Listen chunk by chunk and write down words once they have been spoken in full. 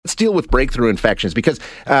deal with breakthrough infections because,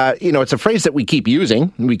 it's a phrase that we keep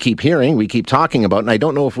using, we keep hearing, we keep talking about, and I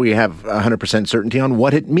don't know if we have 100% certainty on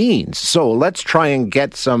what it means. So let's try and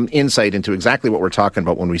get some insight into exactly what we're talking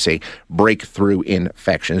about when we say breakthrough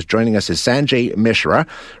infections. Joining us is Sanjay Mishra,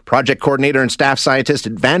 project coordinator and staff scientist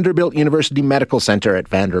at Vanderbilt University Medical Center at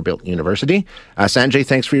Vanderbilt University. Sanjay,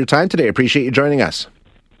 thanks for your time today. I appreciate you joining us.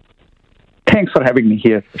 Thanks for having me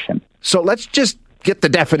here, Christian. So let's just get the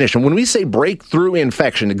definition. When we say breakthrough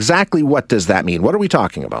infection, exactly what does that mean? What are we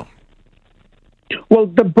talking about? Well,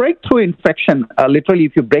 the breakthrough infection, literally,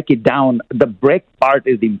 if you break it down, the break part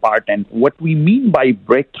is important. What we mean by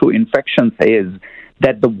breakthrough infections is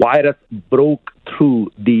that the virus broke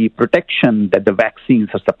through the protection that the vaccines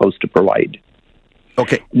are supposed to provide.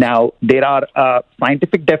 Okay. Now, there are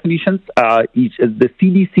scientific definitions. The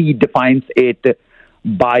CDC defines it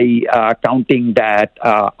by counting that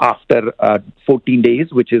after 14 days,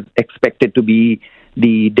 which is expected to be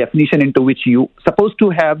the definition into which you supposed to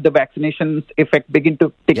have the vaccination's effect begin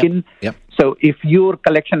to kick in. Yep. So if your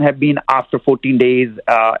collection have been after 14 days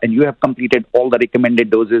and you have completed all the recommended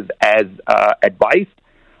doses as advised,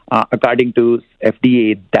 according to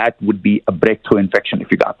FDA, that would be a breakthrough infection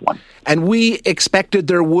if you got one. And we expected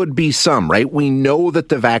there would be some, right? We know that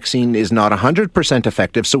the vaccine is not 100%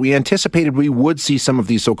 effective, so we anticipated we would see some of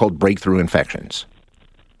these so-called breakthrough infections.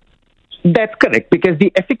 That's correct, because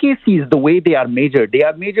the efficacy is the way they are measured. They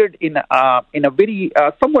are measured in a very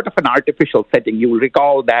somewhat of an artificial setting. You will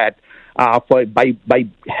recall that by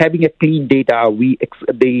having a clean data,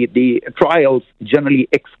 the trials generally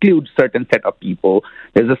exclude certain set of people.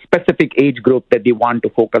 There's a specific age group that they want to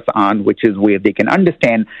focus on, which is where they can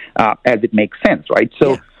understand as it makes sense, right?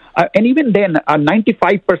 So. Yeah. And even then,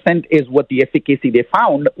 95% is what the efficacy they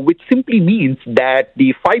found, which simply means that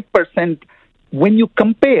the 5%, when you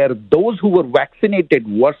compare those who were vaccinated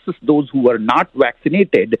versus those who were not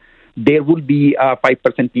vaccinated, there will be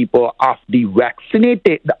 5% people of the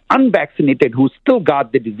unvaccinated who still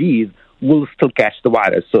got the disease will still catch the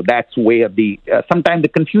virus. So that's where sometimes the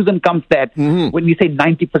confusion comes that when we say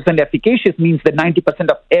 90% efficacious means that 90%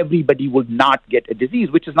 of everybody will not get a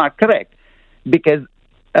disease, which is not correct. Because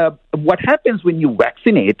what happens when you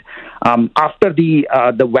vaccinate, after the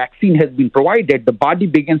vaccine has been provided, the body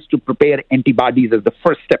begins to prepare antibodies as the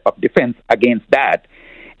first step of defense against that.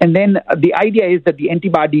 And then the idea is that the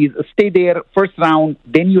antibodies stay there first round,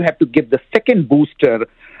 then you have to give the second booster.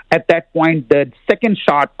 At that point, the second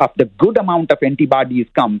shot of the good amount of antibodies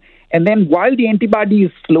come. And then while the antibodies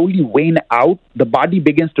slowly wane out, the body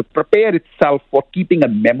begins to prepare itself for keeping a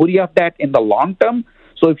memory of that in the long term.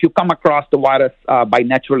 So if you come across the virus by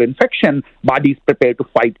natural infection, bodies prepare to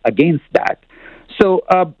fight against that. So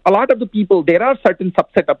a lot of the people, there are certain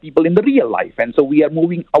subset of people in the real life. And so we are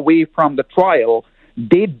moving away from the trial.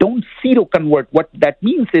 They don't seroconvert. What that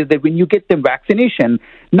means is that when you get the vaccination,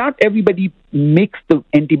 not everybody makes the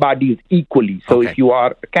antibodies equally. So if you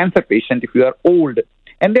are a cancer patient, if you are old,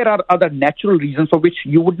 and there are other natural reasons for which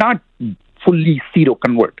you would not fully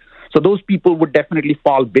seroconvert. So those people would definitely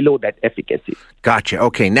fall below that efficacy. Gotcha.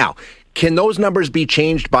 Okay. Now, can those numbers be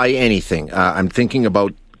changed by anything? I'm thinking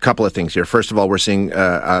about couple of things here. First of all, we're seeing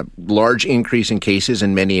a large increase in cases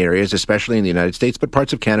in many areas, especially in the United States, but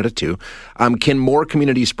parts of Canada too. Can more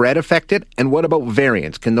community spread affect it? And what about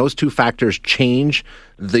variants? Can those two factors change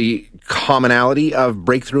the commonality of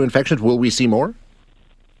breakthrough infections? Will we see more?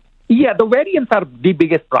 Yeah, the variants are the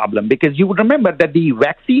biggest problem because you would remember that the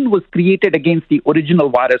vaccine was created against the original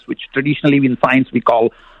virus, which traditionally in science we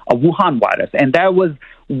call a Wuhan virus. And that was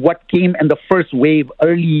what came in the first wave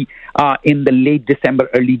early in the late December,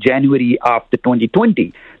 early January of the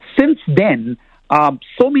 2020. Since then,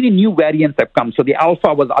 so many new variants have come. So the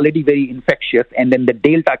Alpha was already very infectious, and then the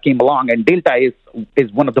Delta came along, and Delta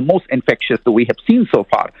is one of the most infectious that we have seen so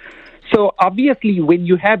far. So obviously, when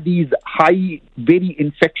you have these high, very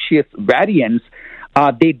infectious variants,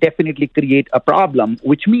 they definitely create a problem,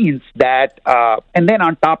 which means that, and then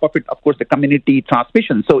on top of it, of course, the community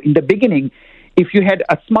transmission. So in the beginning, if you had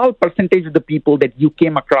a small percentage of the people that you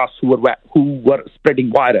came across who were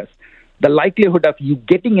spreading virus, the likelihood of you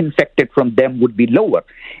getting infected from them would be lower.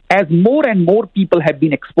 As more and more people have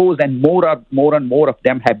been exposed and more and more of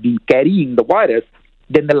them have been carrying the virus,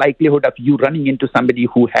 then the likelihood of you running into somebody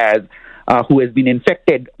who has been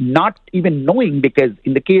infected, not even knowing, because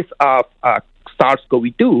in the case of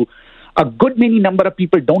SARS-CoV-2, a good many number of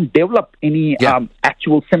people don't develop any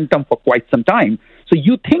actual symptom for quite some time. So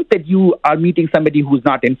you think that you are meeting somebody who's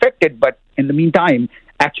not infected, but in the meantime,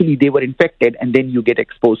 actually they were infected, and then you get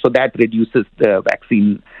exposed. So that reduces the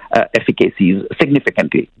vaccine efficacy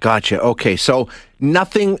significantly. Gotcha. Okay, so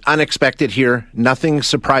nothing unexpected here, nothing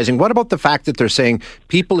surprising. What about the fact that they're saying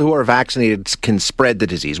people who are vaccinated can spread the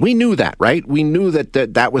disease? We knew that, right? We knew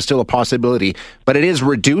that was still a possibility, but it is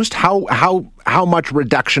reduced. How much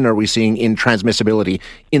reduction are we seeing in transmissibility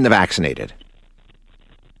in the vaccinated?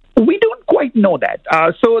 We don't quite know that.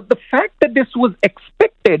 So the fact that this was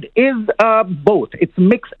expected is both. It's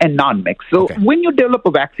mixed and non-mixed. So when you develop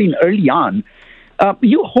a vaccine early on,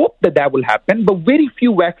 you hope that will happen, but very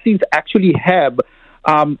few vaccines actually have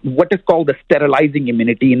what is called the sterilizing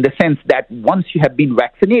immunity, in the sense that once you have been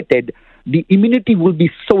vaccinated, the immunity will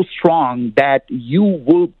be so strong that you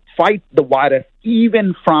will fight the virus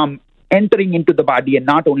even from entering into the body, and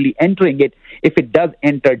not only entering it, if it does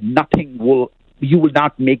enter, you will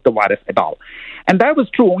not make the virus at all. And that was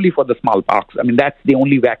true only for the smallpox. I mean, that's the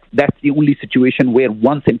only situation where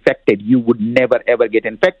once infected, you would never, ever get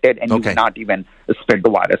infected, and you would not even spread the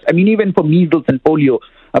virus. I mean, even for measles and polio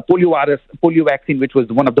vaccine, which was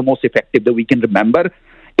one of the most effective that we can remember,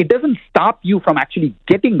 it doesn't stop you from actually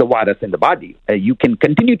getting the virus in the body. You can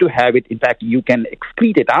continue to have it. In fact, you can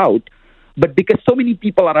excrete it out. But because so many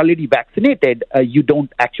people are already vaccinated, you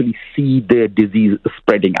don't actually see the disease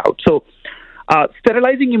spreading out. So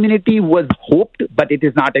sterilizing immunity was hoped, but it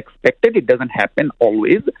is not expected. It doesn't happen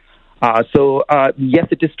always. Yes,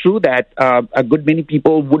 it is true that a good many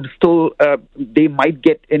people would still, they might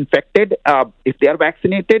get infected if they are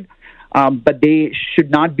vaccinated, but they should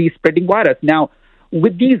not be spreading virus. Now,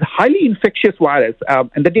 with these highly infectious virus,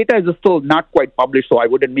 and the data is still not quite published, so I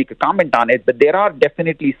wouldn't make a comment on it, but there are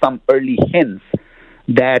definitely some early hints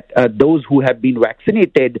that those who have been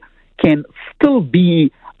vaccinated can still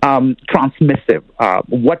be transmissive.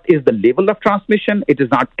 What is the level of transmission? It is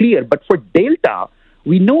not clear. But for Delta,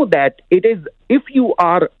 we know that it is, if you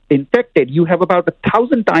are infected, you have about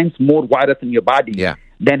 1,000 times more virus in your body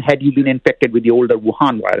than had you been infected with the older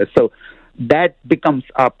Wuhan virus. So that becomes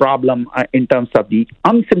a problem in terms of the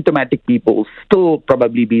asymptomatic people still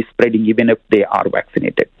probably be spreading even if they are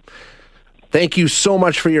vaccinated. Thank you so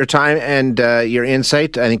much for your time and your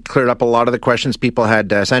insight. I think cleared up a lot of the questions people had.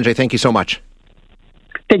 Sanjay, thank you so much.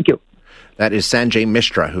 Thank you. That is Sanjay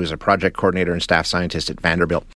Mishra, who is a project coordinator and staff scientist at Vanderbilt.